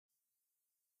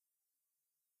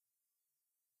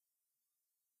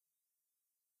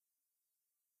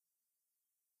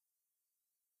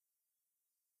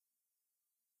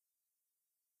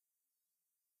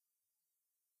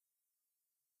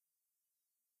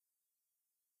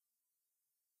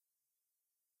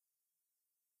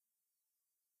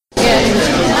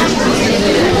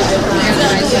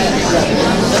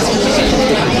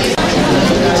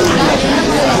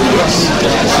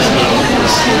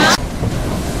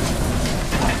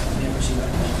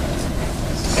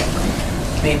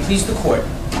May it please the court,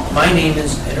 my name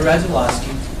is Ed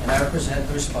Razulowski, and I represent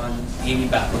the respondent, Amy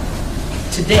Bauer.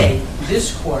 Today,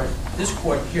 this court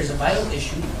hears a vital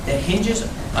issue that hinges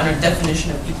on our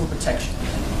definition of equal protection.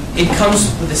 It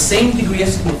comes with the same degree of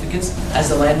significance as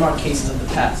the landmark cases of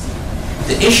the past.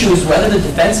 The issue is whether the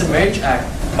Defense of Marriage Act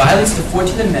violates the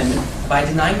 14th Amendment by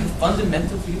denying the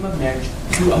fundamental freedom of marriage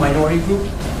to a minority group,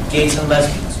 gays and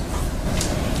lesbians.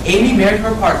 Amy married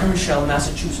her partner Michelle in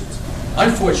Massachusetts.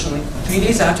 Unfortunately, 3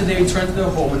 days after they returned to their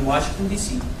home in Washington,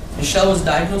 D.C., Michelle was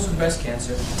diagnosed with breast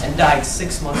cancer and died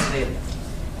 6 months later.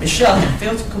 Michelle had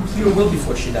failed to complete her will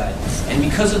before she died, and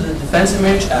because of the Defense of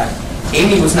Marriage Act,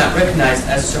 Amy was not recognized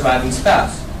as a surviving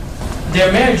spouse.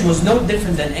 Their marriage was no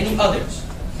different than any others,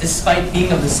 despite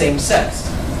being of the same sex.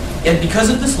 Yet because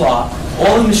of this law,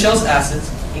 all of Michelle's assets,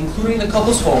 including the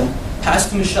couple's home,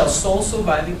 passed to Michelle's sole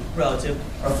surviving relative,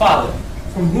 her father,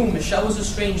 from whom Michelle was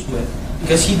estranged with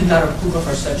because he did not approve of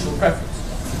her sexual preference.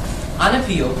 On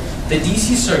appeal, the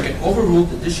D.C. Circuit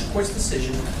overruled the district court's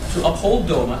decision to uphold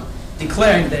DOMA,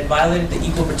 declaring that it violated the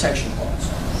Equal Protection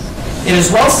Clause. It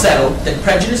is well settled that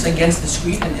prejudice against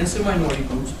discrete and innocent minority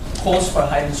groups calls for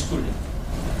heightened scrutiny.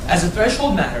 As a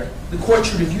threshold matter, the court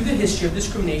should review the history of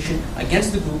discrimination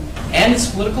against the group and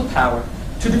its political power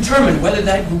to determine whether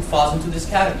that group falls into this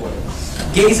category.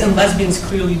 Gays and lesbians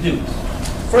clearly do.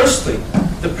 Firstly,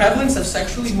 the prevalence of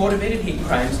sexually motivated hate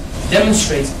crimes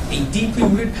demonstrates a deeply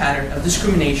rooted pattern of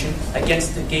discrimination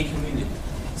against the gay community.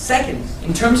 Second,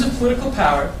 in terms of political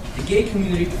power, the gay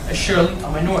community is surely a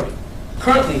minority.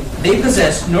 Currently, they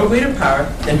possess no greater power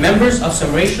than members of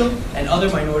some racial and other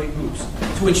minority groups,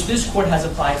 to which this court has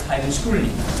applied heightened scrutiny.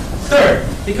 Third,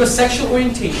 because sexual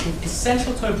orientation is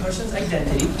central to a person's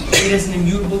identity, it is an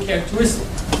immutable characteristic.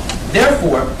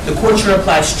 Therefore, the court should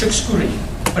apply strict scrutiny,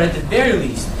 but at the very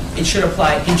least, it should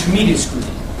apply intermediate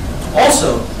scrutiny.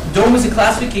 Also, DOMA is a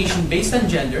classification based on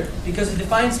gender because it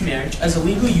defines marriage as a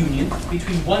legal union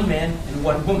between one man and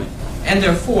one woman, and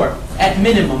therefore, at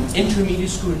minimum, intermediate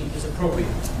scrutiny is appropriate.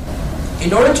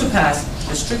 In order to pass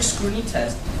the strict scrutiny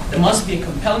test, there must be a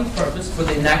compelling purpose for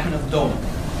the enactment of DOMA,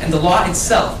 and the law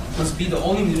itself must be the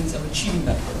only means of achieving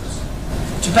that purpose.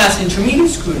 To pass intermediate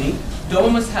scrutiny,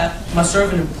 DOMA must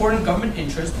serve an important government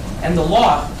interest, and the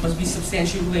law must be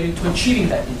substantially related to achieving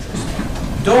that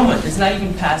interest. DOMA does not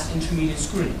even pass intermediate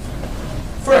scrutiny.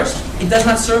 First, it does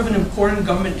not serve an important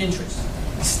government interest.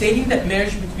 Stating that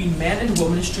marriage between man and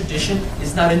woman is tradition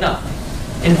is not enough.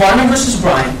 In Varner v.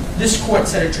 Bryan, this court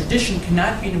said a tradition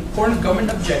cannot be an important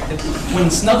government objective when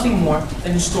it's nothing more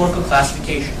than historical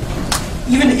classification.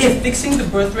 Even if fixing the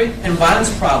birth rate and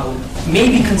violence problem may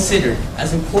be considered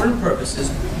as important purposes,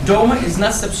 DOMA is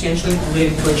not substantially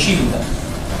related to achieving them.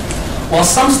 While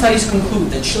some studies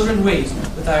conclude that children raised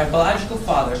without a biological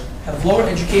father have lower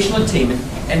educational attainment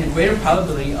and a greater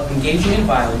probability of engaging in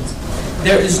violence,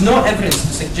 there is no evidence to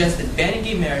suggest that banning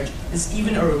gay marriage is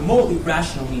even a remotely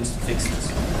rational means to fix this.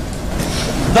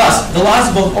 Thus, the law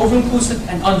is both over-inclusive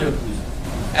and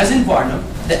under-inclusive. As in Varnum,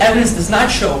 the evidence does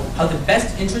not show how the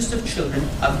best interests of children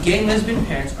of gay and lesbian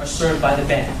parents are served by the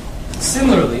ban.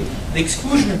 Similarly, the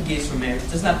exclusion of gays from marriage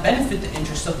does not benefit the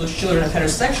interests of those children of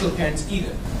heterosexual parents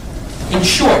either. In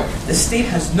short, the state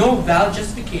has no valid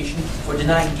justification for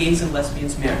denying gays and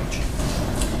lesbians marriage.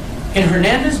 In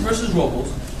Hernandez v.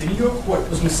 Robles, the New York court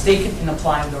was mistaken in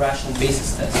applying the rational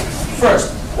basis test.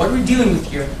 First, what we're dealing with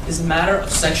here is a matter of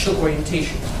sexual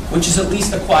orientation, which is at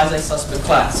least a quasi-suspect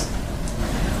class.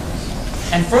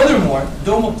 And furthermore,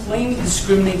 DOMA plainly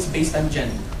discriminates based on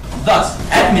gender. Thus,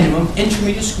 at minimum,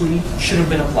 intermediate scrutiny should have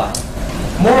been applied.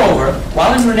 Moreover,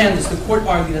 while in Hernandez, the court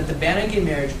argued that the ban on gay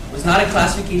marriage was not a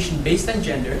classification based on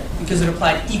gender because it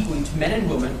applied equally to men and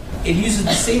women, it uses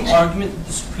the same argument that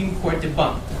the Supreme Court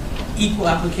debunked: equal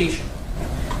application.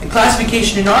 The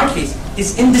classification in our case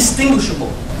is indistinguishable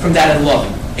from that in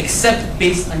Loving, except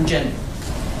based on gender.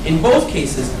 In both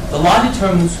cases, the law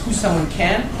determines who someone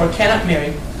can or cannot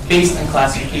marry based on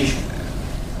classification.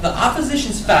 The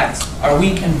opposition's facts are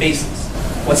weak and baseless.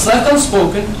 What's left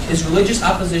unspoken is religious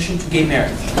opposition to gay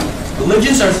marriage.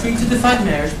 Religions are free to define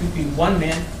marriage between one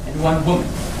man and one woman.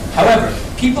 However,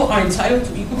 people are entitled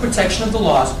to equal protection of the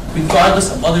laws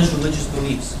regardless of others' religious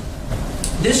beliefs.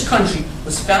 This country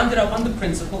was founded upon the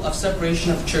principle of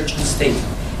separation of church and state.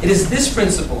 It is this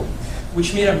principle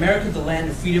which made America the land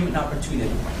of freedom and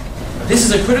opportunity. This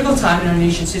is a critical time in our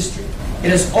nation's history. It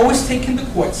has always taken the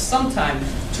courts some time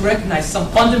to recognize some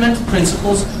fundamental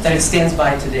principles that it stands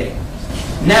by today.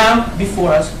 Now,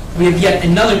 before us, we have yet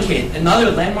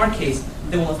another landmark case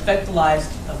that will affect the lives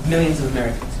of millions of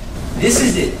Americans. This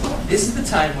is it. This is the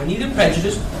time when neither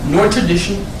prejudice nor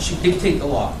tradition should dictate the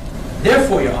law.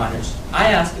 Therefore, Your Honors,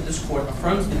 I ask that this Court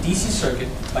affirms the D.C. Circuit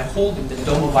by holding that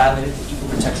DOMA violated the Equal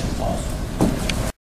Protection Clause.